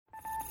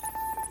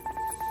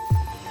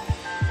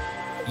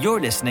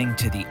You're listening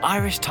to the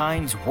Irish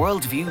Times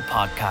Worldview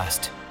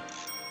podcast.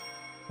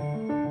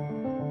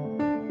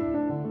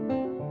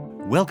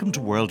 Welcome to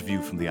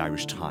Worldview from the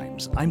Irish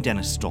Times. I'm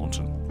Denis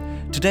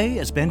Staunton. Today,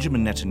 as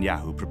Benjamin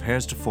Netanyahu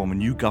prepares to form a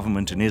new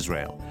government in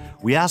Israel,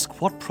 we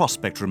ask what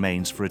prospect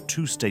remains for a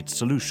two-state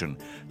solution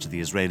to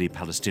the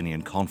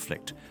Israeli-Palestinian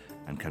conflict.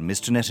 And can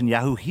Mr.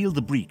 Netanyahu heal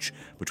the breach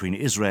between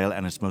Israel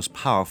and its most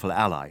powerful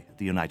ally,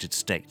 the United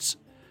States?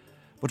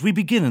 But we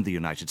begin in the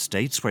United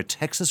States, where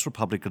Texas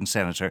Republican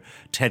Senator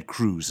Ted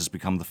Cruz has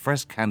become the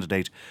first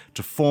candidate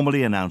to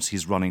formally announce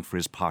he's running for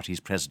his party's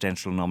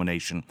presidential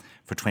nomination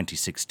for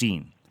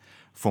 2016.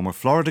 Former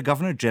Florida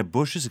Governor Jeb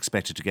Bush is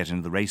expected to get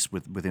into the race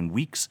within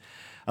weeks,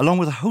 along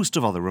with a host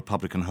of other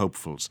Republican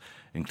hopefuls,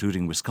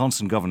 including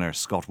Wisconsin Governor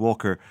Scott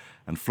Walker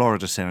and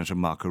Florida Senator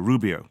Marco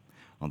Rubio.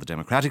 On the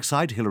Democratic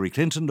side, Hillary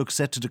Clinton looks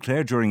set to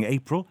declare during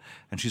April,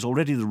 and she's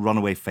already the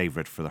runaway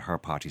favourite for her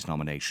party's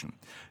nomination.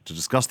 To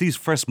discuss these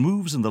first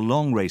moves in the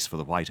long race for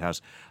the White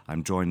House,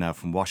 I'm joined now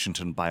from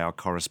Washington by our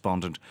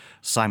correspondent,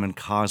 Simon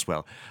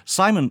Carswell.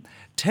 Simon,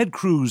 Ted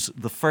Cruz,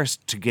 the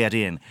first to get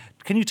in.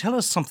 Can you tell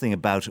us something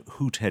about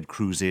who Ted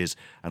Cruz is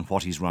and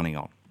what he's running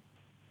on?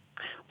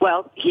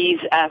 Well, he's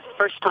a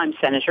first-time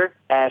senator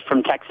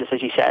from Texas,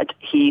 as you said.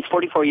 He's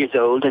 44 years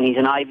old, and he's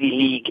an Ivy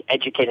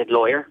League-educated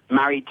lawyer,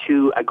 married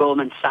to a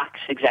Goldman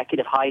Sachs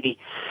executive, Heidi.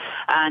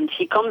 And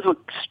he comes with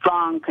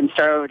strong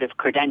conservative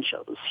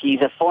credentials. He's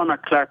a former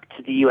clerk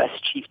to the U.S.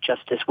 Chief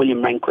Justice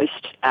William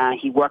Rehnquist.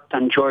 He worked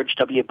on George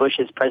W.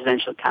 Bush's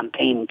presidential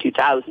campaign in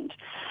 2000.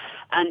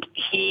 And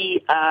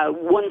he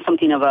won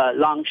something of a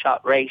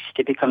long-shot race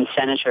to become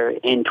senator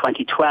in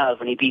 2012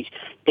 when he beat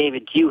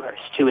David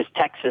Dewhurst, who was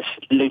Texas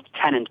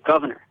lieutenant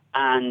governor.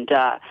 And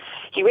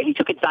he really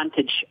took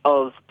advantage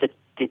of the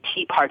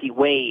Tea Party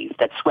wave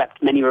that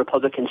swept many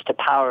Republicans to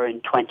power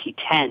in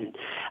 2010.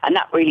 And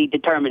that really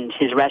determined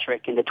his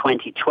rhetoric in the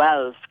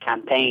 2012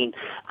 campaign,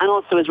 and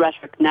also his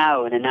rhetoric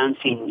now in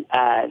announcing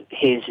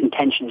his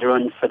intention to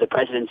run for the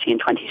presidency in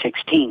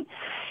 2016.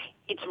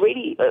 It's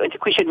really, I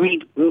think we should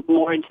read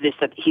more into this,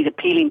 that he's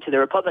appealing to the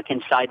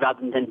Republican side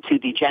rather than to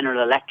the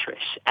general electorate.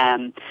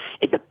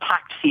 It's a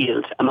packed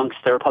field amongst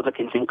the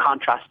Republicans in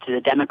contrast to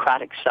the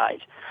Democratic side.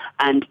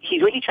 And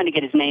he's really trying to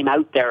get his name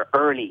out there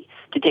early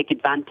to take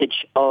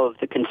advantage of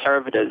the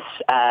conservatives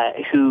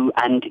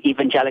and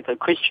evangelical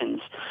Christians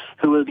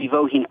who will be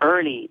voting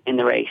early in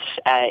the race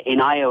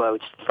in Iowa.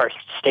 It's the first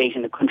state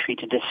in the country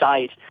to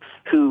decide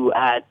who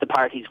the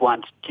parties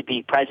want to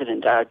be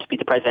president or to be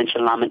the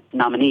presidential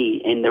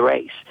nominee in the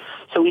race.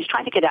 So he's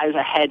trying to get out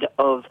ahead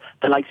of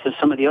the likes of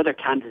some of the other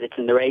candidates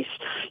in the race.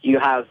 You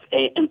have,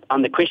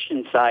 on the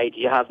Christian side,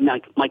 you have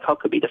Mike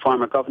Huckabee, the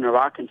former governor of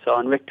Arkansas,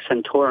 and Rick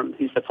Santorum,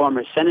 who's the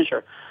former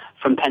senator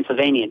from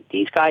Pennsylvania.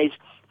 These guys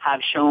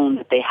have shown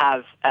that they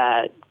have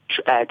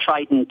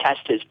tried and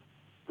tested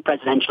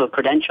presidential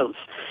credentials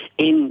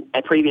in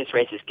previous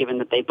races, given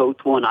that they both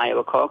won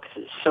Iowa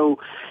caucuses. So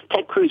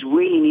Ted Cruz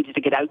really needed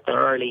to get out there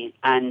early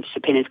and to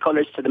pin his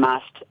colours to the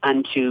mast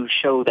and to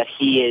show that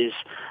he is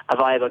a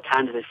viable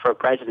candidate for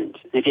president.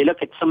 And if you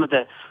look at some of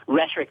the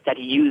rhetoric that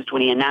he used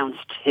when he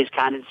announced his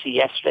candidacy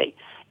yesterday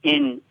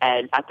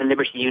at the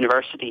Liberty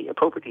University,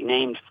 appropriately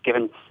named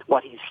given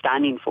what he's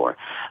standing for,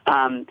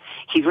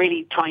 he's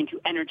really trying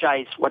to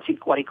energize what he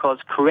calls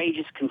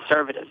courageous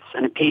conservatives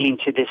and appealing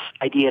to this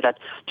idea that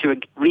to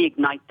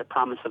reignite the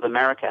promise of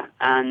America.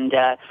 And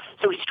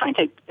so he's trying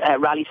to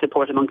rally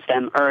support amongst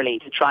them early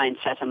to try and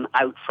set him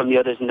out from the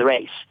others in the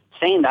race.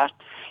 Saying that,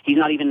 he's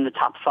not even in the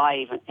top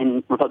 5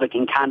 in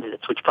Republican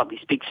candidates, which probably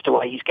speaks to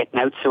why he's getting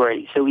out so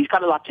early. So he's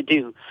got a lot to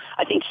do.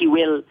 I think he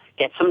will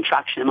get some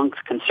traction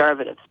amongst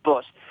conservatives,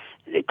 but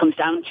it comes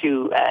down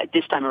to,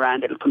 this time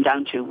around, it'll come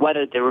down to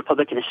whether the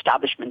Republican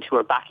establishment who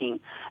are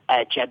backing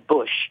Jeb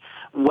Bush,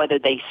 whether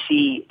they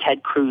see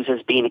Ted Cruz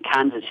as being a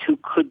candidate who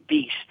could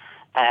beat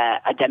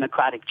a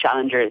Democratic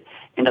challenger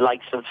in the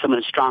likes of someone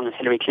as strong as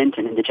Hillary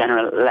Clinton in the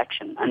general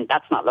election. And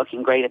that's not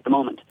looking great at the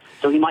moment.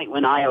 So he might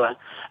win Iowa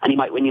and he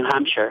might win New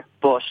Hampshire,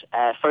 but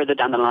further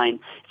down the line,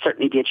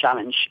 certainly be a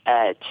challenge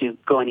to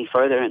go any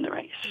further in the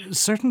race.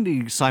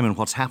 Certainly, Simon,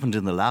 what's happened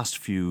in the last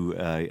few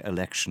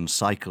election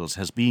cycles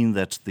has been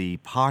that the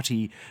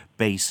party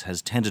base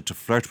has tended to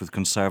flirt with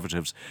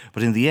conservatives,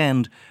 but in the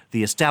end,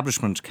 the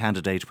establishment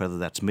candidate, whether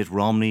that's Mitt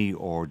Romney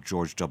or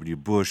George W.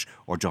 Bush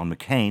or John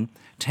McCain,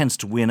 tends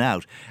to win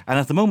out. And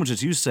at the moment,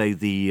 as you say,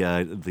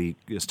 the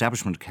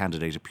establishment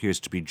candidate appears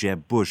to be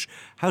Jeb Bush.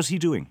 How's he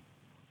doing?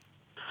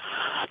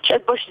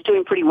 Jeb Bush is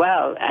doing pretty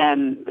well.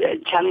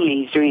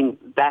 Tellingly, he's doing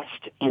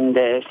best in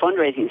the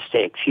fundraising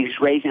stakes. He's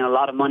raising a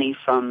lot of money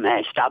from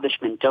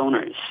establishment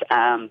donors.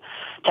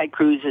 Ted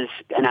Cruz has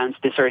announced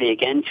this early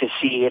again to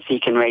see if he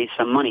can raise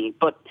some money.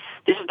 But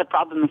this is the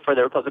problem for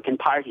the Republican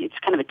Party. It's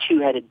kind of a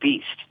two-headed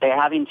beast. They're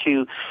having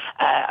to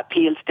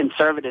appeal to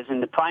conservatives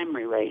in the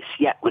primary race,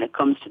 yet when it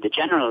comes to the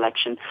general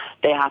election,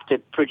 they have to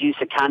produce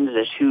a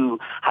candidate who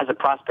has a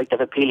prospect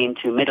of appealing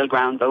to middle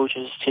ground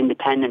voters, to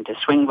independent, to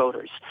swing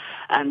voters.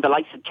 And the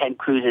likes of Ted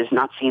Cruz is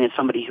not seen as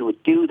somebody who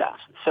would do that.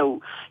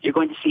 So you're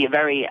going to see a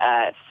very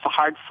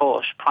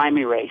hard-fought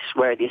primary race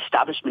where the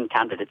establishment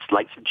candidates,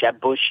 like Jeb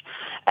Bush,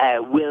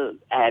 will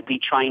be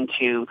trying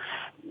to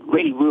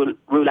really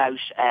rule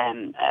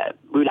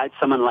out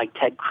someone like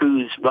Ted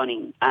Cruz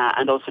running,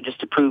 and also just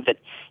to prove that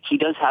he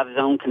does have his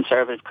own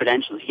conservative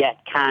credentials, yet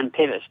can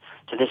pivot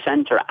to the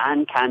centre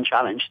and can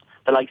challenge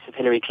the likes of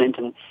Hillary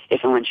Clinton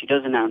if and when she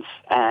does announce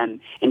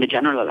in the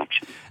general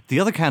election. The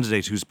other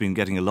candidate who's been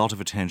getting a lot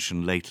of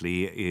attention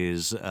lately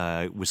is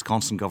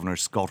Wisconsin Governor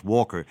Scott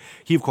Walker.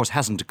 He, of course,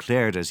 hasn't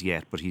declared as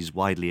yet, but he's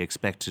widely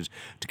expected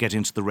to get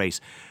into the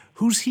race.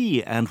 Who's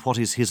he and what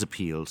is his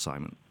appeal,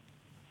 Simon?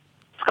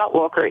 Scott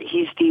Walker,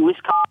 he's the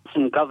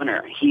Wisconsin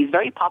governor. He's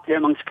very popular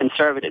amongst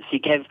conservatives. He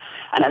gave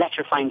an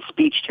electrifying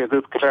speech to a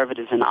group of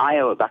conservatives in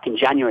Iowa back in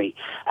January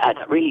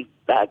that really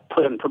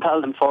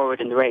propelled him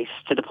forward in the race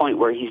to the point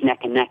where he's neck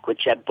and neck with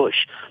Jeb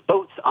Bush.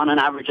 Both on an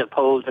average of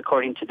polls,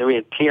 according to the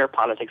Real Clear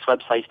Politics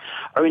website,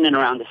 are in and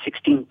around the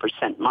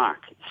 16%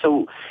 mark.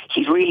 So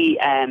he's really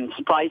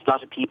surprised a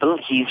lot of people.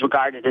 He's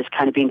regarded as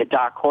kind of being the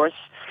dark horse.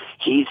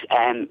 He's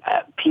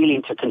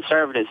appealing to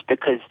conservatives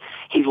because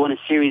he's won a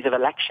series of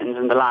elections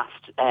in the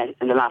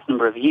last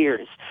number of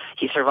years.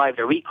 He survived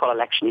a recall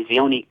election. He's the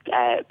only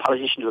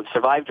politician to have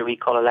survived a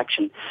recall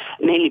election,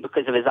 mainly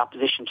because of his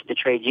opposition to the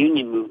trade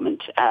union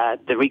movement.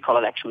 The recall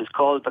election was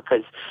called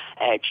because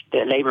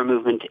the labour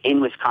movement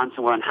in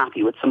Wisconsin were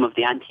unhappy with some of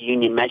the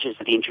anti-union measures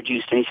that he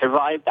introduced, and he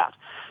survived that.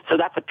 So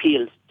that's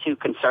appealed to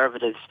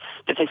conservatives,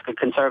 the fiscal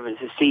conservatives,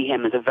 who see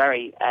him as a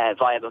very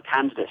viable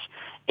candidate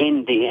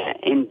in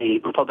the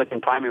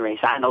Republican primary race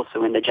and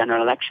also in the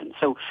general election.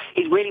 So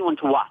he's really one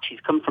to watch. He's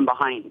come from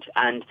behind,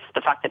 and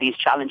the fact that he's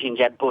challenging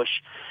Jeb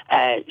Bush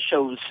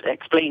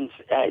explains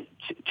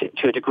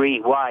to a degree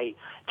why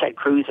Ted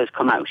Cruz has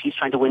come out. He's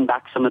trying to win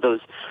back some of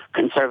those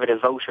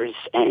conservative voters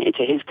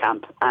into his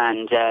camp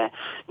and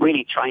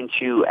really trying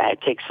to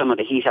take some of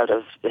the heat out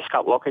of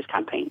Scott Walker's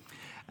campaign.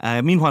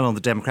 Meanwhile, on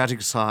the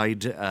Democratic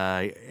side,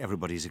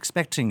 everybody's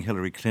expecting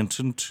Hillary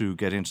Clinton to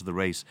get into the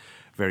race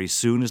very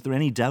soon. Is there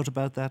any doubt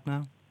about that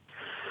now?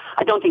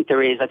 I don't think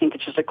there is. I think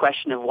it's just a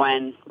question of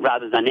when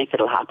rather than if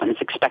it'll happen.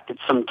 It's expected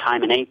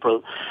sometime in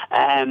April.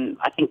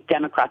 I think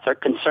Democrats are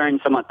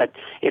concerned somewhat that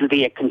it'll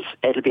be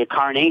a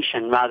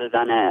coronation rather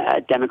than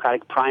a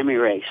Democratic primary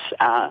race.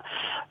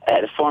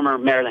 The former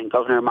Maryland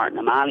Governor Martin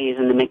O'Malley is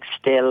in the mix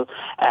still.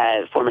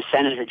 Former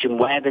Senator Jim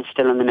Webb is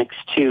still in the mix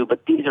too,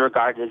 but these are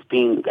regarded as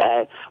being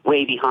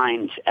way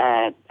behind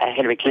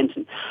Hillary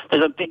Clinton.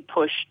 There's a big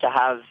push to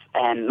have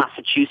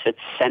Massachusetts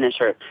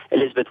Senator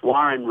Elizabeth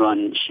Warren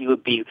run. She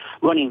would be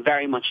running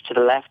very much to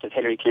the left of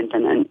Hillary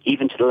Clinton and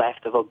even to the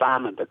left of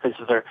Obama because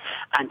of her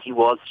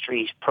anti-Wall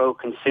Street,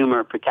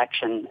 pro-consumer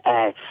protection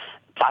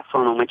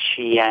platform on which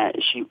she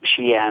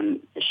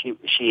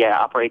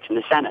operates in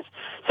the Senate.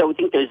 So I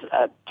think there's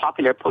a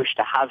popular push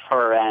to have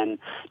her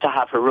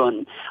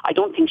run. I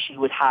don't think she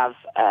would have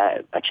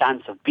a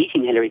chance of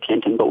beating Hillary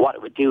Clinton, but what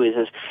it would do is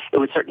it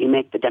would certainly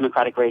make the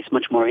Democratic race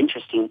much more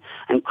interesting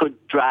and could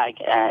drag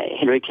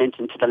Hillary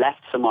Clinton to the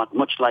left somewhat,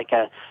 much like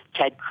a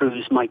Ted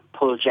Cruz might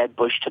pull Jeb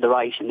Bush to the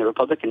right in the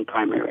Republican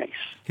primary race.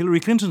 Hillary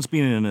Clinton's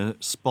been in a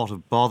spot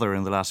of bother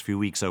in the last few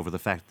weeks over the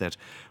fact that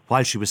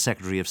while she was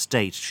Secretary of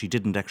State, she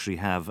didn't actually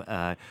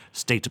have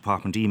State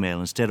Department email.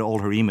 Instead, all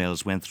her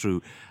emails went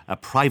through a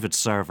private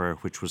server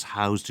which was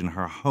housed in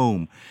her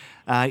home.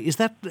 Is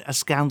that a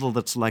scandal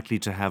that's likely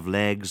to have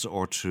legs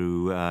or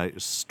to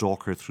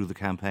stalk her through the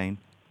campaign?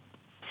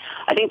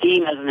 I think the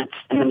emails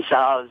in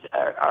themselves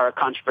are a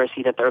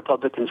controversy that the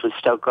Republicans would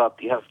stoke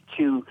up. You have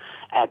two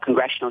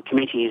congressional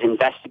committees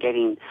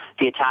investigating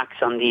the attacks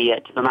on the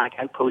diplomatic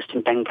outpost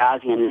in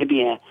Benghazi in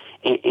Libya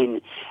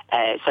in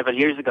several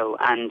years ago,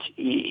 and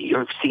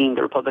you're seeing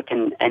the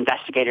Republican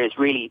investigators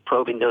really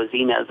probing those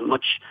emails in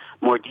much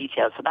more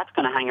detail. So that's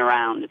going to hang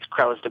around. It's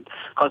caused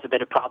a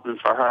bit of problem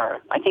for her.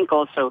 I think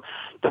also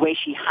the way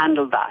she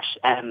handled that,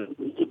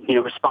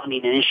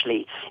 responding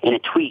initially in a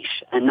tweet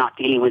and not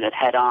dealing with it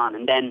head on,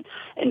 and then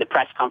in the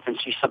press conference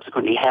she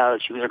subsequently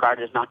held, she was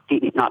regarded as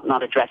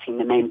not addressing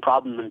the main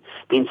problem and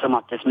being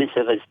somewhat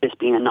dismissive as this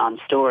being a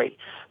non-story.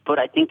 But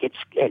I think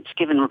it's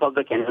given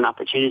Republicans an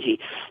opportunity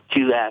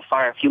to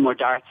fire a few more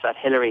darts at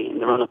Hillary in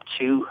the run-up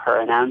to her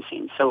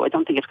announcing. So I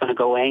don't think it's going to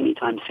go away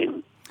anytime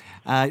soon.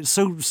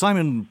 So,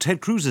 Simon, Ted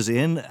Cruz is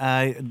in.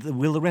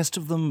 Will the rest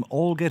of them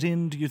all get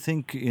in, do you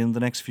think, in the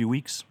next few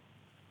weeks?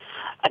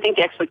 I think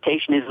the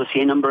expectation is we'll see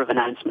a number of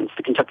announcements.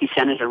 The Kentucky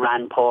Senator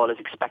Rand Paul is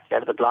expected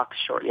out of the blocks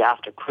shortly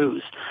after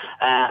Cruz.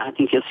 I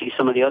think you'll see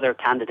some of the other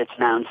candidates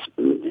announce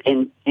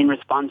in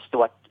response to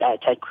what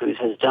Ted Cruz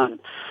has done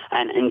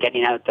and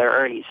getting out there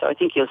early. So I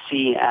think you'll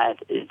see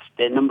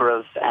the number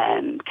of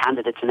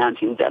candidates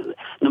announcing, the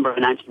number of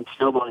announcements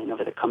snowballing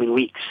over the coming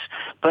weeks.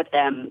 But,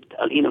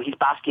 he's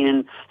basking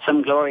in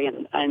some glory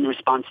in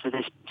response to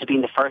this, to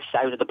being the first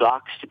out of the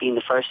blocks, to being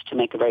the first to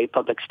make a very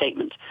public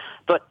statement.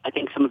 But I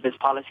think some of his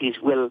policies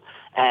will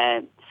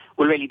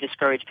really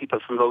discourage people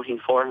from voting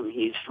for him.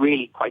 He's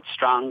really quite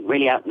strong,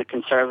 really out in the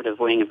conservative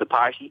wing of the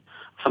party.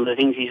 Some of the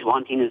things he's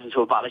wanting is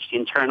to abolish the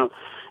internal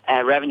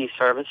Revenue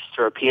Service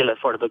to repeal the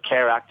Affordable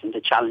Care Act and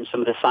to challenge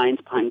some of the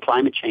science behind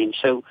climate change.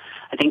 So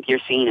I think you're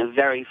seeing a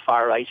very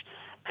far-right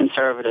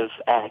conservative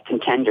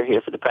contender here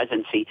for the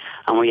presidency,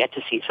 and we're yet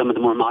to see some of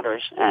the more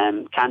moderate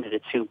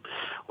candidates who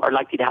are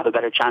likely to have a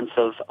better chance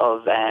of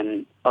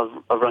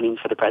running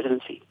for the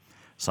presidency.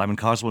 Simon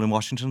Carswell in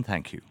Washington,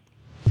 thank you.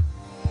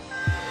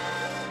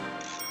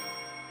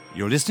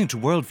 You're listening to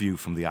Worldview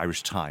from the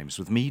Irish Times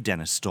with me,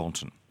 Denis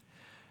Staunton.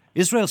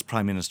 Israel's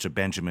Prime Minister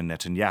Benjamin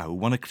Netanyahu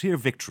won a clear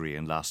victory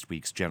in last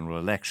week's general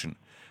election,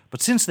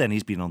 but since then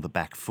he's been on the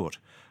back foot,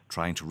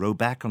 trying to row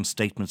back on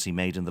statements he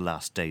made in the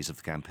last days of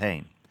the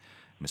campaign.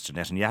 Mr.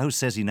 Netanyahu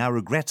says he now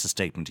regrets a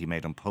statement he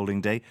made on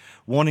polling day,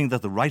 warning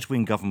that the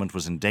right-wing government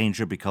was in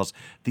danger because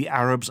the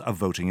Arabs are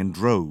voting in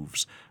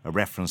droves, a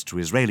reference to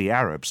Israeli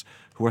Arabs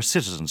who are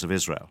citizens of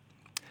Israel.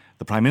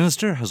 The Prime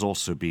Minister has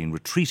also been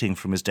retreating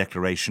from his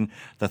declaration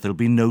that there'll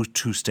be no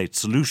two-state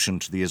solution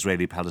to the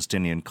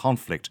Israeli-Palestinian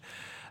conflict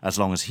as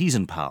long as he's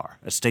in power,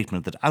 a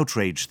statement that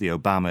outraged the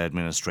Obama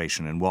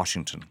administration in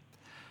Washington.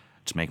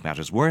 To make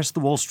matters worse, the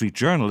Wall Street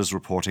Journal is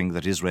reporting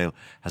that Israel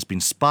has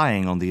been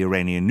spying on the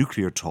Iranian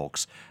nuclear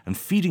talks and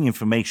feeding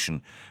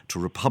information to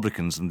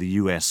Republicans in the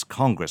US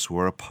Congress who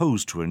are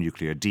opposed to a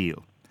nuclear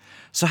deal.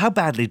 So how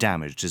badly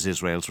damaged is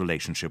Israel's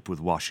relationship with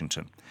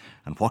Washington?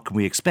 And what can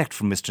we expect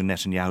from Mr.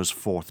 Netanyahu's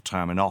fourth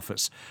term in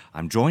office?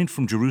 I'm joined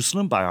from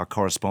Jerusalem by our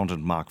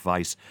correspondent Mark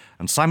Weiss,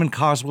 and Simon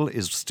Carswell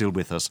is still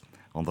with us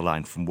on the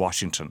line from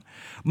Washington.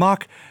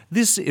 Mark,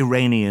 this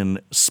Iranian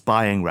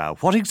spying row,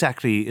 what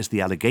exactly is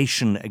the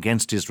allegation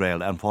against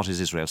Israel and what is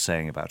Israel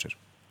saying about it?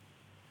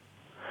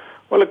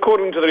 Well,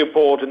 according to the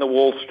report in the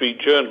Wall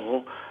Street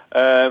Journal,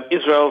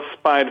 Israel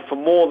spied for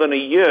more than a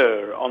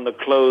year on the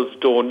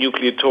closed-door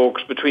nuclear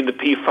talks between the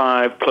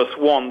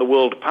P5+1, the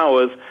world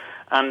powers,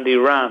 and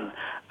Iran.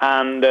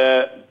 And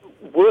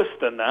worse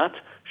than that,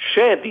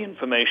 shared the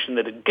information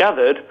that it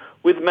gathered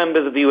with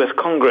members of the US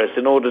Congress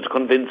in order to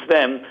convince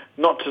them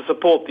not to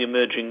support the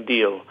emerging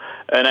deal.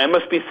 And it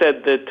must be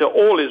said that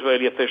all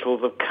Israeli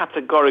officials have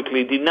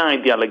categorically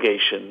denied the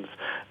allegations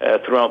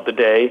throughout the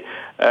day.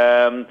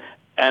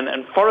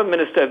 And Foreign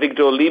Minister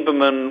Victor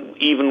Lieberman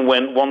even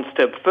went one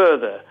step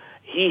further.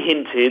 He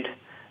hinted,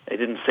 he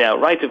didn't say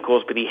outright of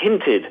course, but he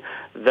hinted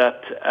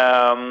that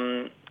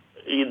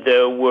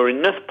there were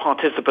enough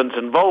participants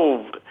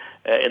involved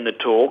in the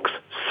talks,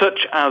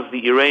 such as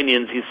the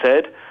Iranians, he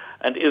said,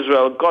 and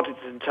Israel got its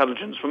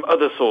intelligence from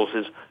other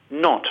sources,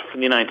 not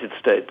from the United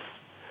States.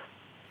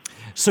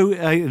 So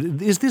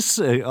is this,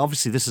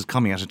 obviously this is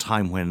coming at a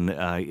time when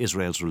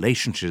Israel's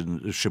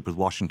relationship with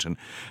Washington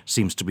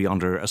seems to be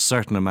under a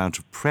certain amount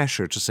of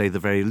pressure, to say the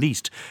very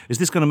least. Is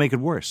this going to make it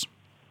worse?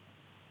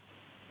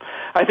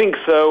 I think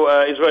so.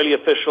 Israeli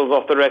officials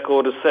off the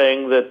record are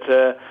saying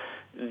that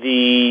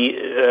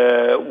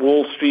the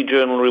Wall Street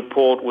Journal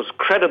report was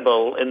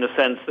credible in the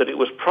sense that it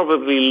was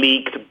probably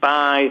leaked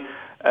by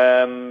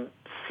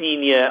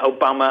senior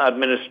Obama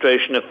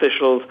administration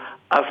officials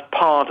as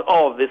part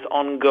of this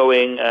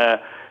ongoing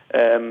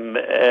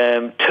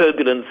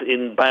turbulence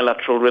in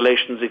bilateral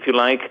relations, if you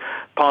like,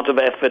 part of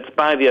efforts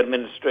by the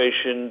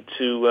administration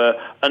to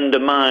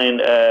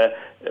undermine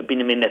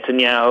Benjamin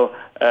Netanyahu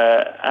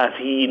as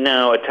he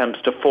now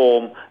attempts to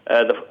form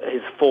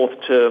his fourth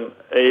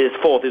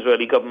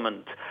Israeli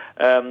government.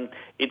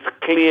 It's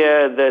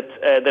clear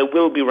that there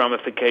will be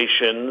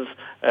ramifications,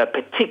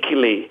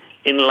 particularly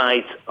in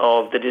light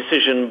of the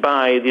decision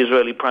by the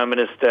Israeli Prime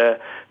Minister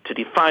to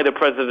defy the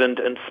president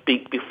and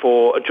speak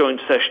before a joint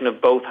session of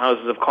both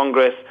houses of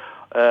Congress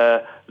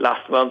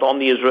last month on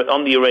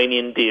the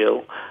Iranian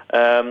deal.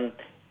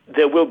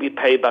 There will be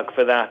payback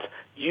for that.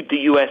 The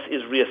U.S.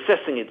 is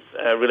reassessing its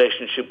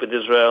relationship with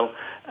Israel,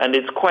 and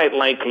it's quite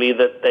likely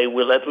that they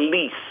will at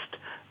least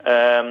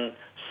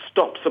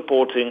stop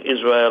supporting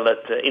Israel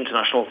at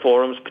international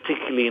forums,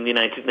 particularly in the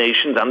United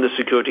Nations and the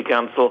Security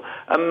Council,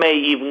 and may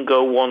even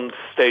go one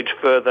stage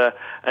further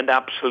and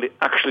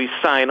actually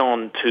sign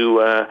on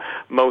to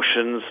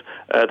motions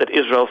that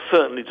Israel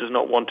certainly does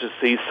not want to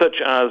see, such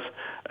as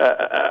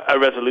a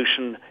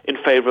resolution in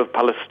favor of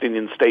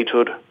Palestinian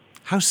statehood.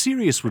 How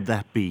serious would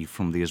that be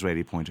from the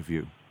Israeli point of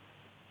view?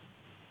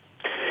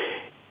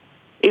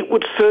 It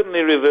would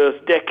certainly reverse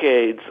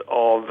decades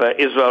of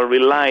Israel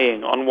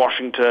relying on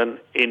Washington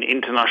in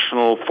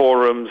international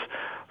forums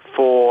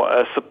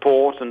for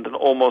support and an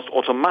almost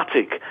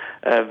automatic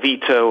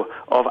veto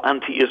of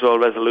anti-Israel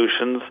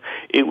resolutions.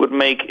 It would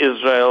make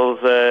Israel's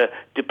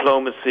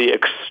diplomacy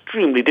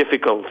extremely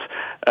difficult.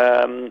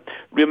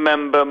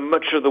 Remember,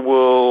 much of the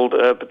world,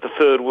 but the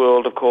third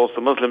world, of course,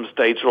 the Muslim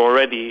states, are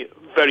already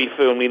very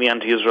firmly in the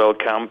anti-Israel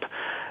camp.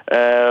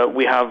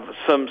 We have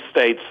some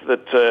states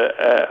that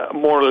are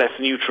more or less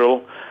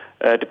neutral,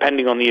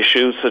 depending on the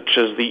issue, such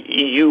as the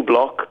EU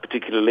bloc,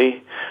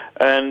 particularly.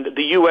 And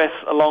the US,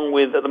 along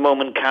with, at the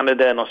moment,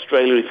 Canada and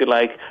Australia, if you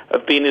like,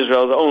 have been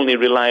Israel's only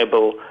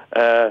reliable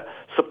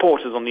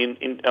supporters on the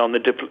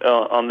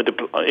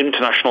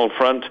international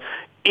front.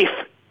 If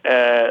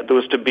there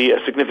was to be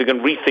a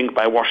significant rethink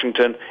by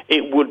Washington,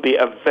 it would be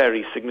a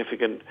very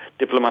significant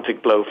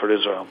diplomatic blow for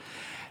Israel.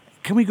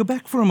 Can we go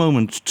back for a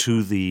moment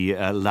to the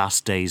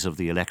last days of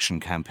the election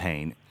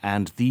campaign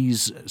and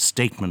these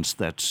statements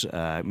that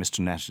Mr.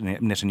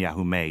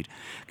 Netanyahu made?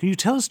 Can you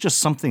tell us just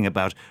something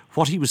about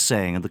what he was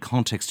saying and the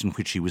context in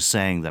which he was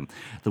saying them?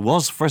 There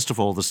was, first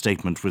of all, the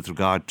statement with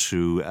regard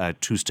to a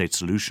two-state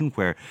solution,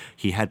 where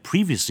he had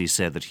previously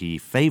said that he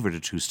favoured a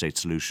two-state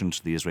solution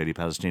to the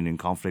Israeli-Palestinian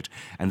conflict,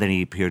 and then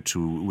he appeared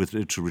to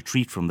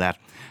retreat from that.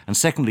 And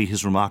secondly,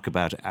 his remark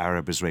about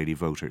Arab-Israeli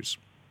voters.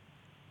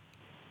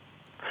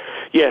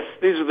 Yes,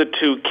 these are the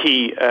two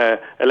key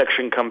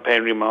election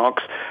campaign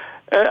remarks.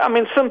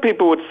 Some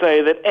people would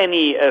say that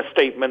any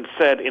statement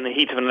said in the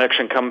heat of an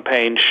election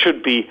campaign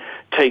should be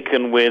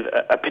taken with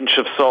a pinch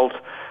of salt,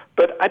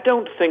 but I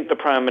don't think the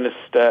Prime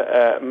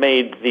Minister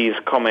made these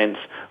comments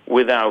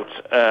without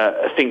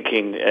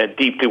thinking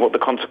deeply what the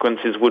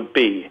consequences would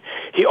be.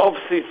 He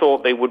obviously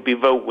thought they would be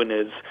vote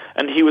winners,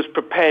 and he was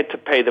prepared to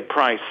pay the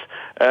price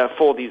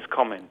for these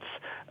comments.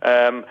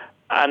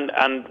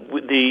 And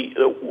with the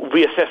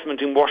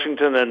reassessment in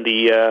Washington and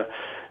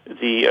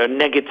the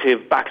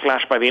negative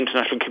backlash by the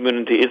international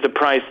community is the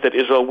price that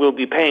Israel will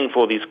be paying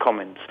for these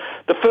comments.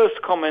 The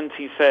first comment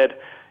he said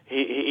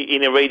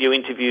in a radio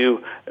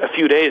interview a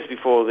few days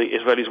before the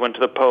Israelis went to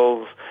the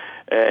polls,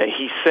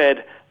 he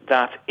said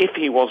that if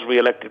he was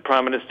re-elected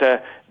Prime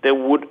Minister, there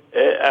would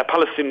a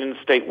Palestinian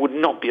state would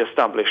not be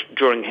established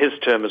during his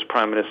term as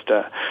Prime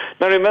Minister.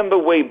 Now remember,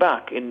 way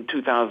back in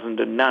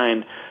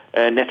 2009,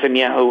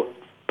 Netanyahu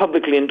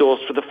publicly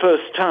endorsed for the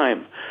first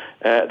time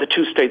the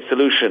two-state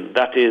solution,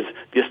 that is,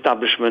 the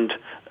establishment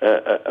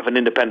of an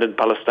independent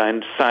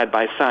Palestine side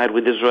by side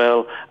with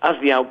Israel as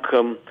the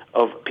outcome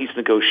of peace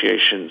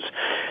negotiations.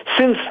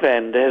 Since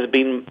then, there have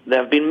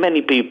been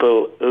many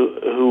people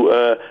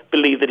who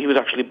believe that he was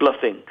actually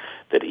bluffing,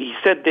 that he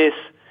said this,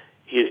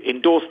 he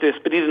endorsed this,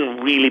 but he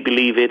didn't really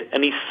believe it,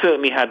 and he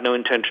certainly had no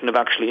intention of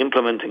actually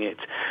implementing it.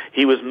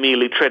 He was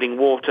merely treading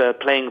water,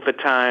 playing for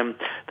time.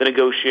 The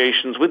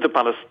negotiations with the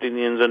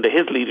Palestinians under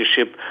his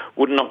leadership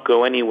would not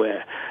go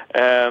anywhere.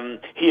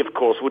 He, of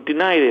course, would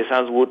deny this,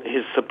 as would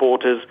his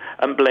supporters,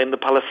 and blame the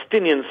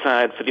Palestinian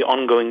side for the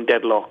ongoing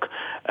deadlock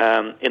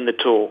in the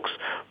talks.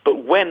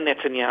 But when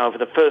Netanyahu, for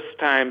the first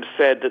time,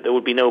 said that there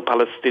would be no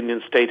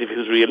Palestinian state if he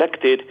was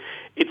re-elected,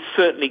 it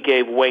certainly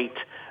gave weight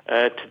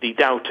to the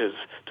doubters,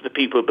 to the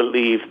people who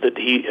believed that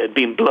he had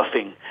been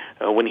bluffing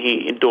when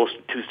he endorsed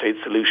a two-state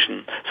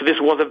solution. So this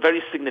was a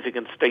very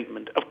significant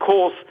statement. Of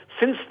course,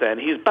 since then,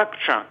 he's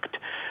backtracked,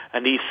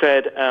 and he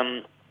said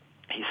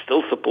he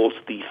still supports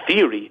the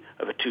theory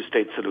of a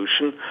two-state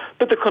solution,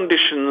 but the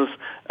conditions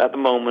at the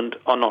moment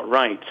are not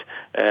right.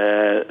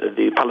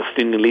 The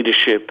Palestinian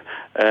leadership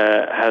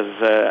has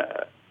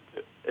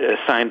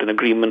signed an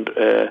agreement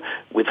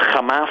with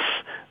Hamas,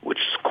 which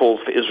calls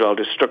for Israel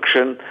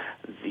destruction.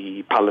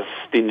 The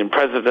Palestinian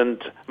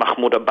president,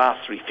 Mahmoud Abbas,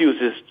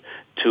 refuses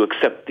to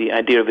accept the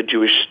idea of a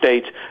Jewish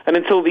state. And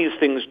until these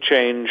things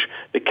change,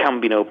 there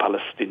can be no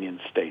Palestinian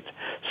state.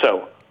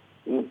 So,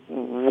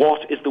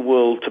 what is the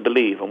world to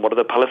believe? And what are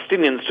the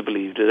Palestinians to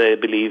believe? Do they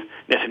believe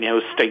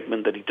Netanyahu's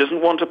statement that he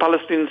doesn't want a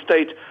Palestinian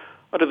state?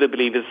 Or do they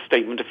believe his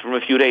statement from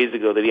a few days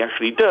ago that he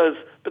actually does,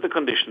 but the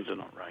conditions are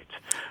not right?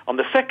 On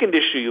the second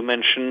issue you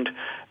mentioned,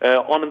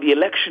 on the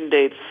election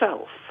day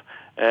itself,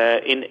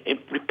 in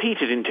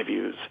repeated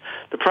interviews,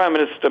 the Prime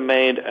Minister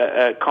made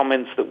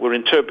comments that were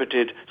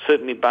interpreted,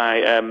 certainly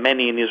by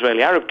many in the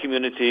Israeli Arab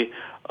community,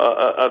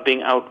 of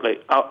being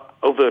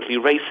overtly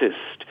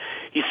racist.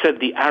 He said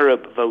the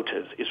Arab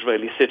voters,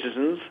 Israeli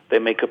citizens, they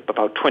make up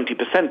about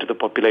 20% of the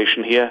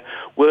population here,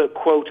 were,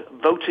 quote,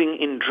 voting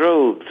in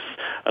droves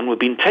and were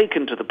being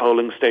taken to the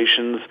polling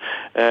stations,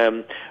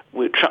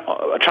 were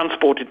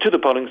transported to the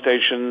polling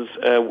stations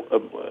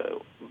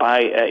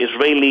by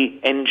Israeli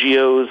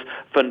NGOs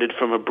funded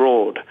from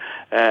abroad.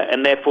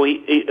 And therefore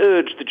he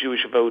urged the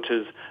Jewish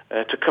voters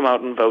to come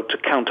out and vote to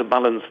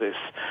counterbalance this.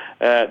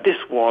 This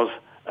was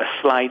a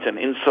slight and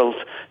insult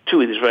to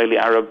Israeli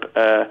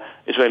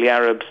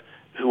Arabs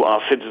who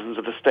are citizens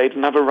of the state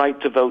and have a right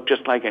to vote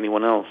just like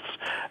anyone else.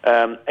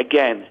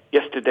 Again,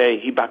 yesterday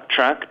he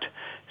backtracked,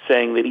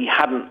 saying that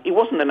it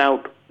wasn't an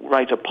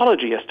outright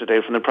apology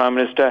yesterday from the Prime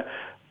Minister,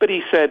 but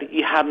he said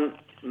he hadn't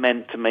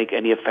meant to make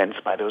any offense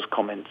by those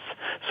comments.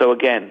 So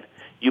again,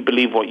 you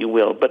believe what you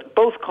will. But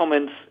both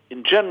comments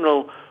in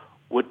general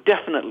were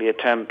definitely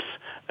attempts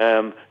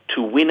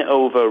to win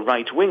over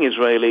right-wing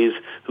Israelis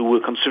who were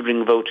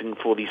considering voting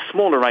for the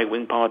smaller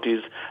right-wing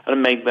parties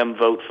and make them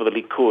vote for the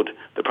Likud,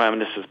 the Prime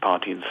Minister's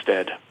party,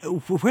 instead.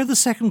 Where the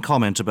second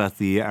comment about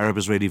the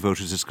Arab-Israeli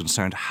voters is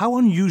concerned, how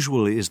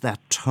unusual is that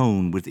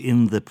tone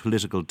within the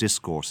political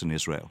discourse in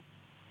Israel?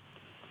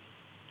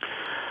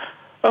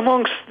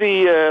 Amongst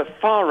the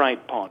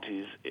far-right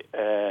parties,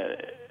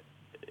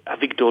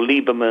 Avigdor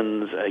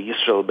Lieberman's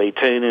Yisrael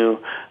Beitenu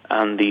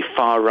and the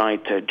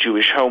far-right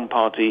Jewish Home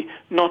Party,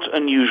 not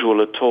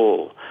unusual at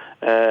all.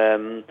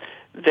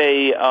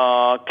 They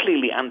are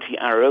clearly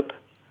anti-Arab.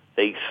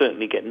 they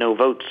certainly get no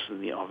votes,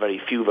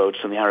 very few votes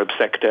in the Arab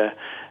sector.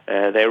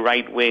 They're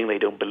right-wing. They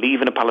don't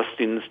believe in a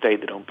Palestinian state.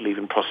 They don't believe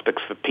in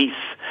prospects for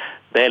peace.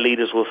 Their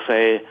leaders will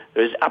say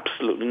there is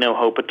absolutely no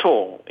hope at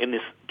all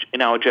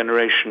in our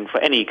generation for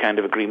any kind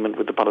of agreement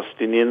with the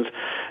Palestinians.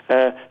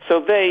 So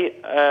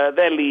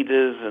their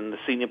leaders and the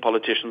senior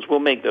politicians will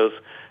make those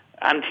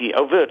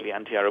overtly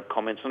anti-Arab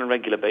comments on a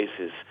regular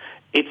basis.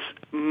 It's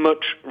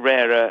much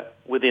rarer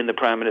within the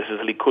Prime Minister's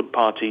Likud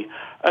party,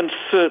 and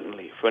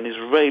certainly for an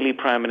Israeli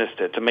Prime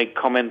Minister to make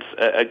comments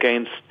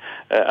against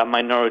a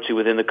minority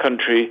within the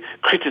country,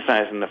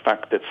 criticizing the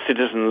fact that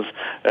citizens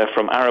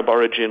from Arab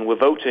origin were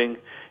voting,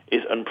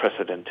 is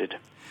unprecedented.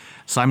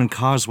 Simon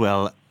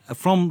Carswell,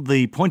 from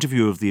the point of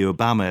view of the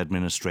Obama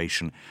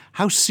administration,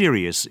 how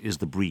serious is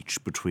the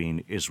breach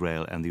between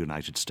Israel and the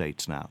United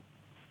States now?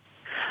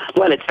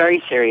 Well, it's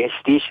very serious.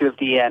 The issue of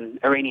the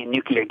Iranian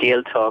nuclear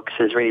deal talks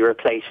has really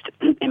replaced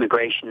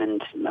immigration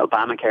and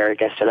Obamacare, I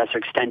guess, to a lesser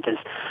extent, as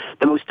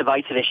the most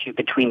divisive issue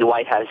between the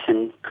White House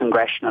and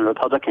congressional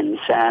Republicans.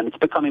 It's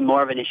becoming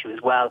more of an issue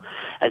as well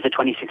as the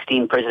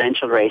 2016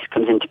 presidential race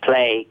comes into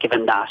play,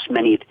 given that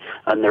many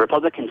on the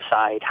Republican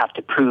side have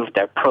to prove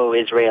their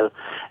pro-Israel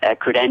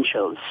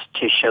credentials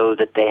to show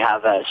that they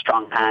have a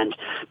strong hand,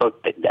 both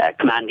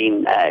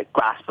commanding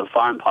grasp of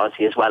foreign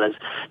policy as well as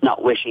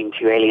not wishing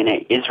to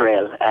alienate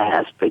Israel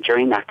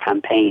during that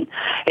campaign.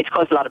 It's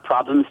caused a lot of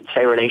problems.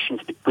 Say relations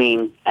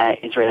between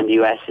Israel and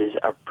the US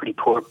are pretty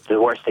poor,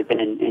 the worst they've been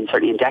in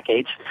certainly in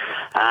decades.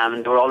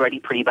 They were already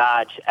pretty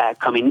bad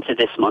coming into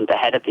this month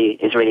ahead of the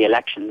Israeli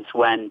elections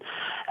when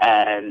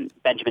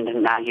Benjamin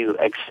Netanyahu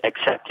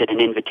accepted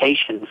an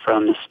invitation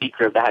from the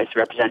Speaker of the House of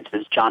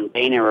Representatives, John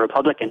Boehner, a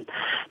Republican,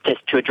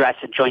 to address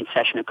a joint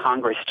session of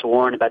Congress to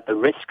warn about the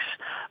risks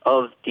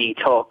of the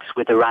talks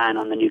with Iran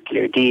on the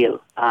nuclear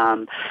deal.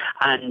 And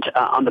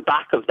on the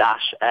back of that,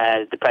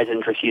 the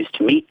president refused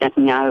to meet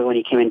Netanyahu when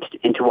he came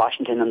into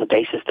Washington on the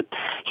basis that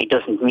he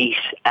doesn't meet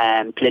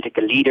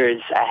political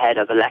leaders ahead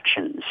of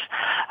elections.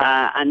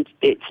 And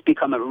it's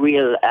become a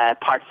real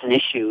partisan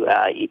issue.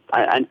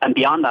 And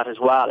beyond that as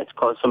well, it's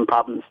caused some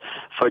problems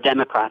for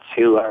Democrats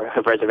who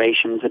have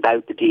reservations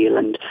about the deal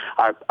and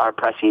are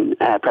pressing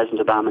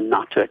President Obama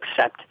not to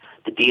accept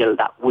the deal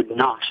that would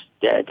not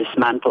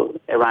dismantle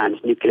Iran's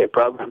nuclear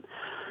program.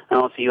 And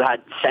also you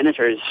had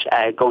senators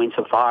going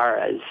so far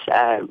as,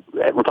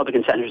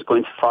 Republican senators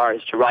going so far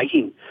as to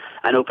writing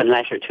an open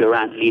letter to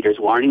Iran leaders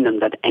warning them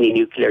that any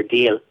nuclear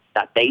deal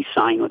that they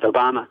sign with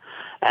Obama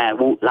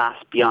won't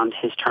last beyond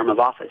his term of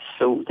office.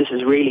 So this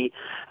is really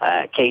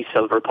a case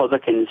of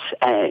Republicans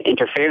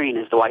interfering,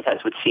 as the White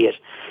House would see it,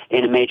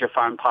 in a major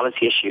foreign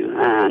policy issue.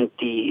 And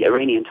the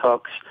Iranian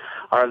talks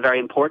are a very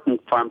important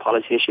foreign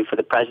policy issue for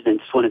the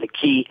president. It's one of the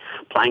key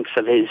planks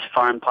of his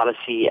foreign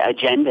policy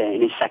agenda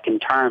in his second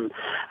term.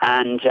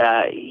 And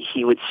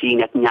he would see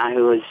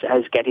Netanyahu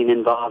as getting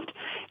involved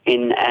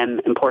in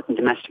important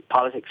domestic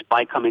politics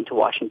by coming to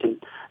Washington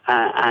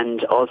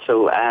and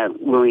also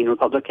wooing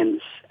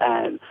Republicans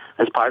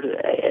as part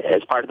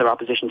of their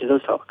opposition to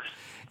those talks.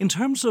 In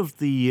terms of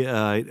the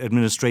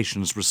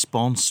administration's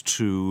response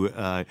to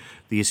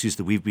the issues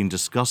that we've been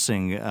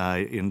discussing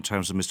in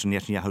terms of Mr.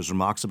 Netanyahu's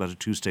remarks about a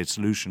two-state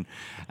solution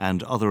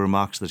and other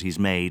remarks that he's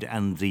made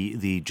and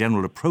the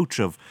general approach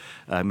of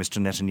Mr.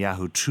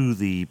 Netanyahu to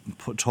the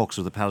talks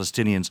with the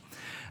Palestinians,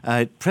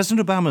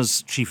 President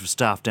Obama's Chief of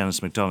Staff, Denis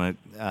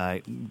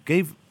McDonough,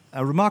 gave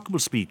a remarkable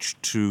speech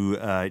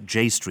to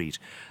J Street,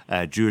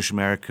 a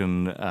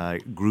Jewish-American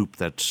group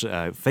that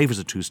favours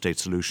a two-state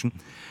solution,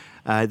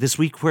 this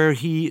week, where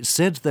he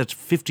said that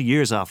 50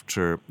 years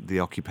after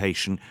the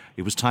occupation,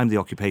 it was time the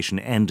occupation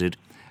ended,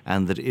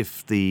 and that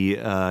if the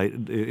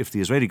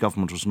Israeli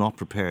government was not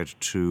prepared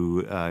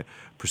to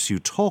pursue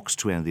talks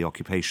to end the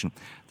occupation,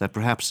 that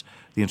perhaps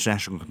the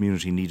international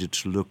community needed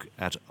to look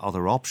at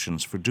other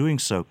options for doing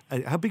so.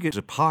 How big a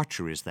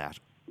departure is that?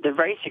 They're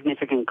very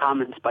significant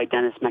comments by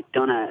Denis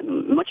McDonough.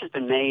 Much has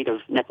been made of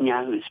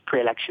Netanyahu's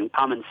pre-election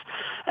comments.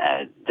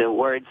 The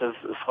words of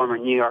former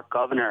New York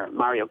Governor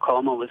Mario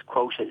Cuomo was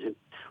quoted,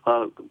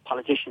 well,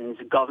 politicians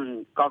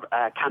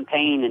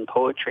campaign in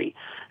poetry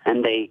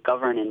and they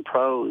govern in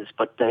prose,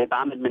 but the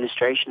Obama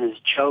administration has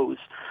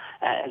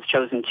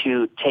chosen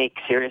to take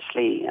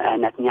seriously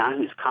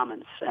Netanyahu's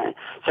comments.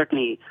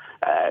 Certainly,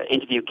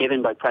 interview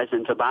given by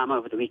President Obama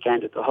over the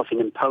weekend at the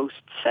Huffington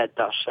Post said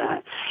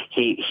that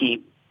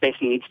he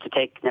basically needs to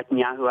take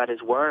Netanyahu at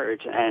his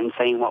word and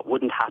saying what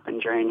wouldn't happen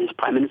during his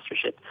prime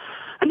ministership.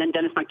 And then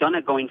Denis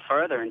McDonough going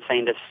further and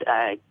saying this,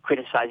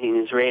 criticizing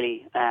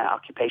Israeli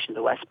occupation of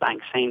the West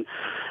Bank, saying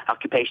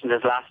occupation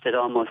that has lasted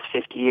almost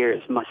 50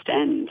 years must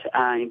end.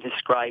 He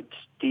described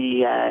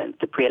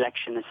the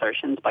pre-election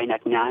assertions by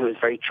Netanyahu as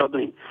very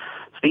troubling.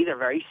 So these are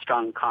very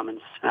strong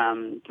comments.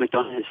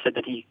 McDonough has said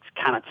that he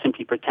cannot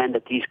simply pretend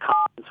that these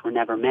comments were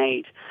never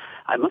made.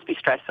 I must be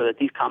stressed, though, that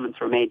these comments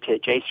were made to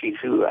J Street,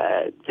 who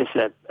this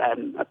is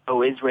a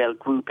pro-Israel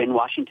group in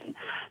Washington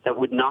that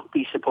would not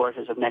be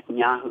supporters of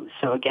Netanyahu.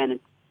 So again,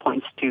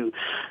 points to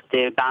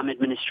the Obama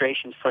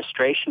administration's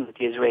frustration with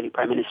the Israeli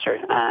Prime Minister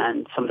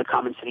and some of the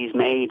comments that he's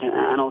made,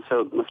 and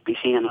also must be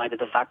seen in light of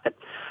the fact that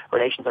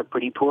relations are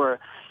pretty poor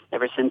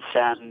ever since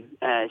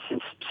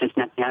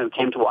Netanyahu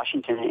came to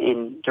Washington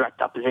in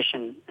direct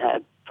opposition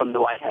from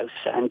the White House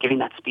and giving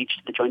that speech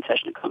to the joint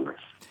session of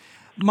Congress.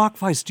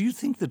 Mark Weiss, do you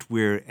think that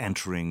we're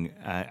entering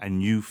a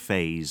new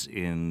phase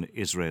in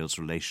Israel's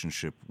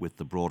relationship with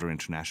the broader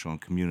international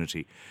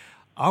community?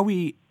 Are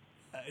we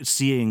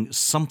seeing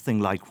something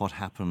like what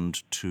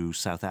happened to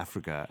South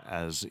Africa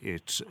as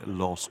it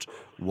lost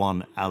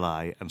one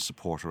ally and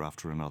supporter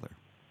after another?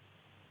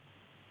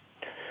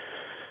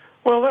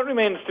 Well, that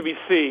remains to be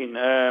seen.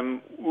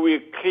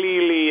 We're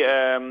clearly,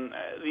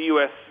 the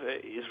U.S.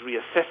 is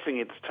reassessing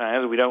its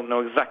ties. We don't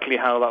know exactly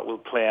how that will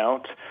play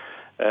out.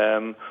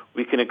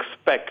 We can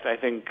expect, I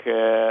think,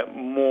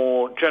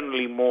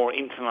 generally more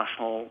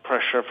international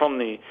pressure from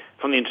the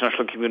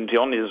international community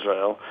on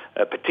Israel,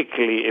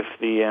 particularly if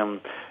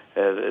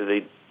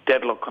the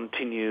deadlock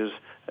continues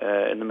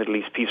in the Middle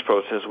East peace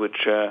process,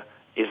 which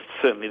is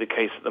certainly the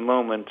case at the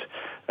moment.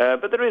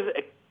 But there is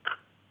a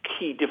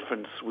key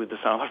difference with the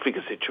South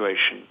Africa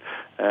situation.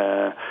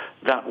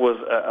 That was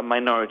a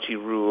minority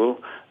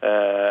rule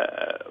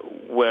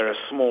where a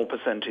small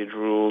percentage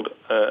ruled,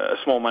 a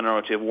small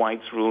minority of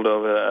whites ruled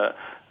over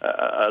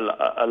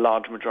a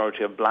large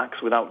majority of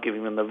blacks without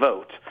giving them the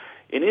vote.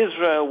 In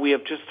Israel, we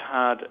have just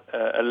had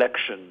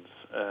elections.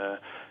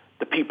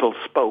 The people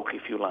spoke,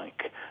 if you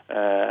like.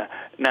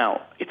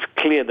 Now, it's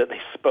clear that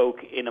they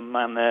spoke in a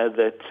manner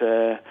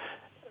that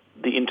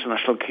the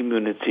international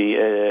community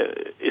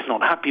is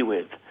not happy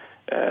with.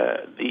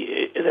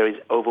 There is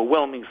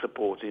overwhelming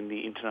support in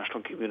the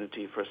international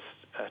community for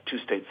a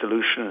two-state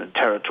solution and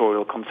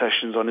territorial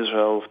concessions on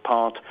Israel's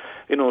part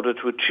in order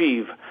to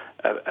achieve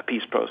a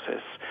peace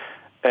process.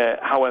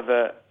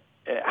 However,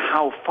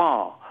 how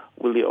far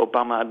will the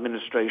Obama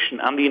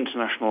administration and the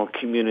international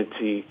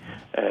community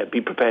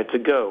be prepared to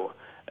go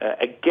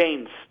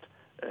against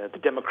the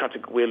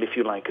democratic will, if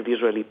you like, of the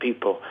Israeli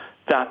people?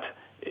 That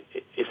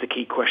is the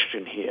key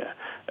question here.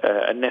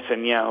 And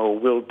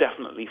Netanyahu will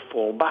definitely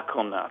fall back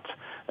on that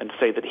and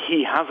say that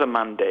he has a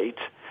mandate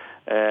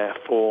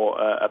for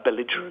a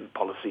belligerent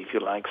policy, if you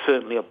like.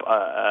 Certainly,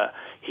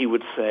 he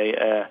would say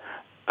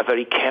a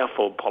very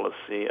careful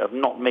policy of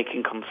not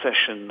making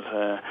concessions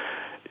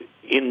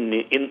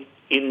in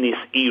this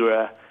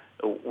era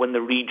when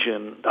the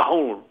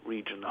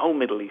whole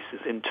Middle East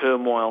is in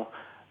turmoil,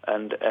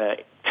 and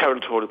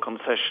territorial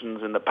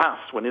concessions in the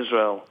past when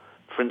Israel,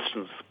 for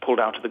instance, pulled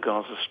out of the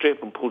Gaza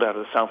Strip and pulled out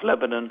of South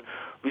Lebanon,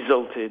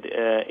 resulted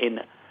in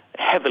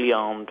heavily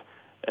armed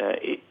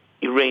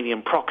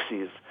Iranian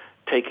proxies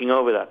taking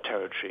over that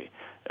territory.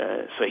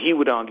 So he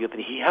would argue that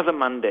he has a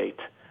mandate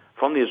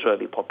from the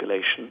Israeli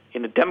population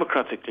in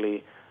democratic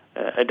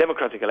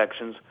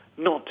elections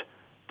not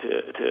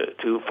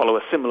to follow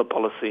a similar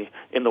policy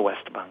in the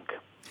West Bank.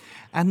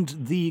 And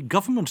the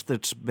government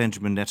that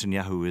Benjamin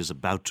Netanyahu is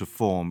about to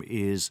form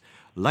is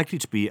likely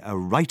to be a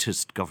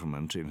rightist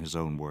government, in his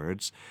own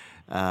words.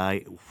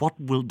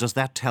 What does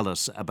that tell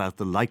us about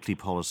the likely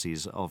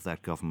policies of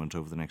that government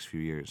over the next few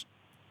years?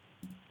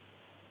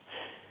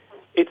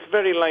 It's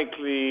very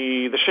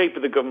likely the shape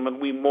of the government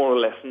we more or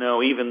less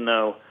know, even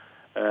though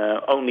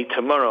only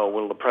tomorrow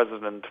will the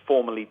president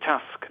formally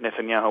task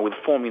Netanyahu with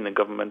forming the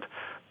government.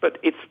 But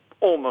it's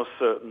almost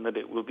certain that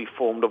it will be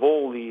formed of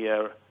all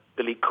the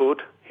Likud,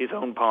 his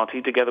own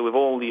party, together with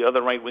all the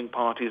other right-wing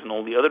parties and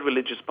all the other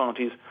religious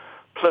parties,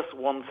 plus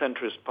one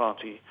centrist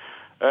party.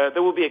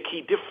 There will be a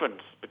key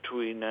difference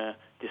between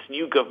this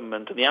new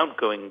government and the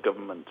outgoing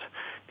government.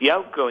 The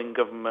outgoing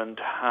government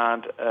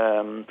had,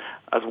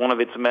 as one of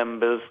its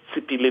members,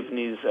 Tzipi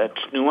Livni's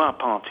Tnua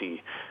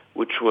party,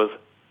 which was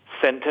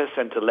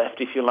center-left,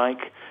 if you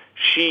like.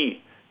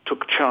 She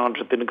took charge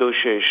of the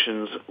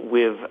negotiations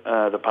with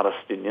the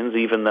Palestinians,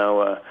 even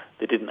though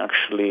they didn't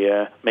actually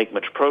make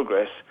much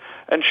progress.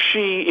 And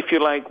she, if you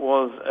like,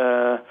 was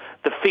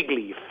the fig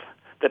leaf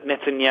that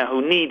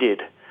Netanyahu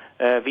needed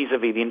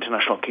vis-à-vis the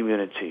international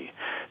community.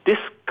 This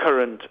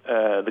current,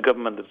 the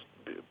government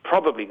that's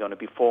probably going to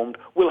be formed,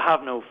 will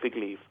have no fig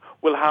leaf.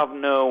 Will have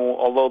no,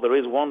 although there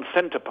is one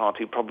centre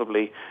party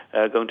probably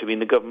going to be in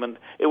the government,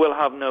 it will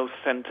have no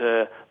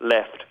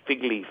centre-left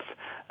fig leaf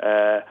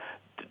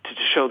to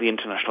show the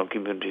international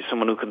community,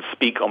 someone who can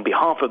speak on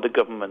behalf of the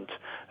government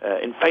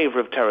in favor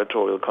of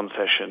territorial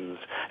concessions,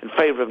 in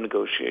favor of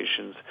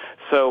negotiations.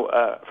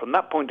 So from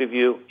that point of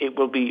view, it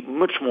will be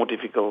much more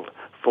difficult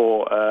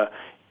for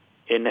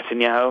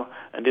Netanyahu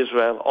and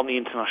Israel on the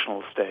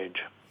international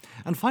stage.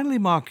 And finally,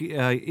 Mark,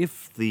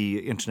 if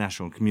the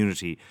international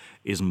community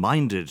is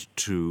minded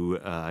to,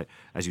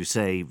 as you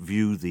say,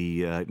 view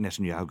the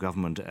Netanyahu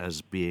government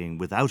as being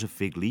without a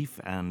fig leaf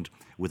and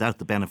without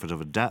the benefit of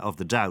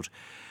the doubt,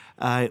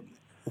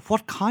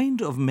 what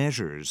kind of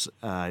measures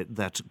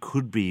that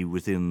could be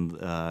within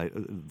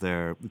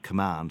their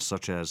command,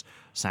 such as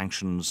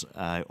sanctions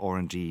or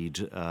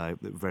indeed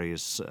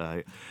various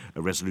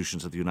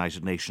resolutions of the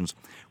United Nations,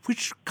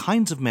 which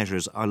kinds of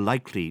measures are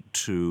likely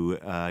to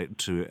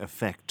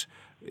affect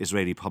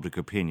Israeli public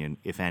opinion,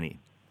 if any?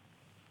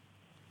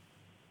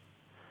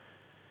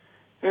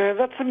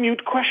 That's a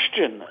mute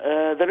question.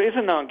 There is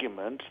an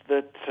argument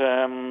that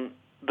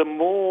the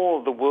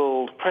more the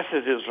world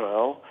presses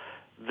Israel,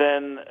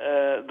 then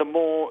the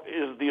more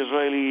the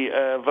Israeli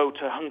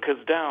voter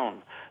hunkers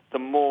down, the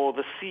more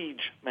the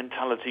siege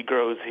mentality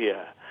grows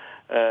here.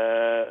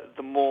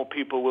 The more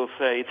people will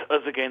say it's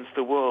us against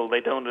the world.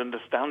 They don't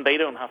understand. They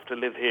don't have to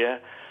live here.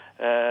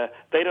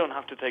 They don't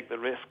have to take the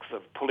risks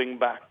of pulling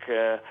back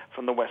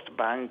from the West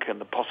Bank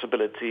and the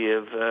possibility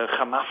of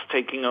Hamas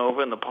taking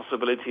over and the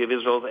possibility of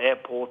Israel's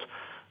airport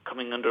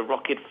coming under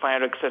rocket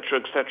fire, etc.,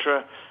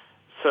 etc.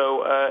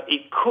 So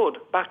it could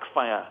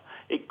backfire.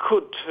 It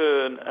could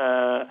turn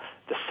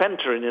the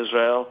center in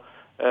Israel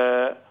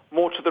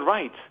more to the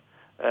right.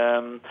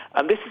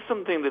 And this is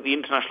something that the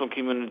international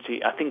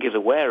community, I think, is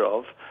aware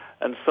of,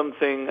 and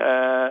something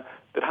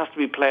that has to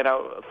be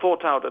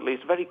thought out at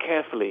least very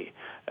carefully.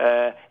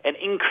 An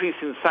increase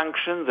in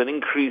sanctions, an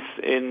increase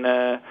in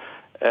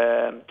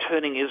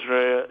turning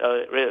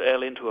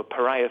Israel into a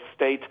pariah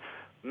state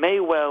may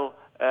well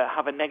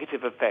have a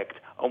negative effect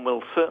and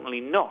will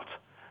certainly not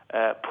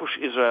push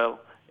Israel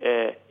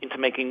into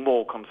making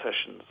more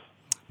concessions.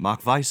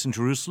 Mark Weiss in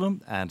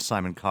Jerusalem and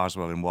Simon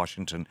Carswell in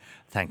Washington,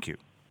 thank you.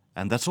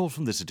 And that's all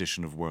from this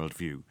edition of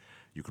Worldview.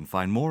 You can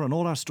find more on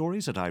all our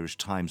stories at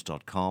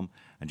irishtimes.com,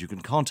 and you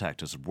can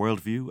contact us at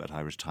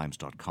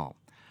worldview@irishtimes.com.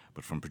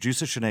 But from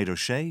producer Sinead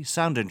O'Shea,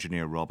 sound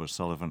engineer Rob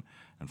O'Sullivan,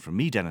 and from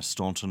me, Denis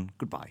Staunton,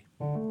 goodbye.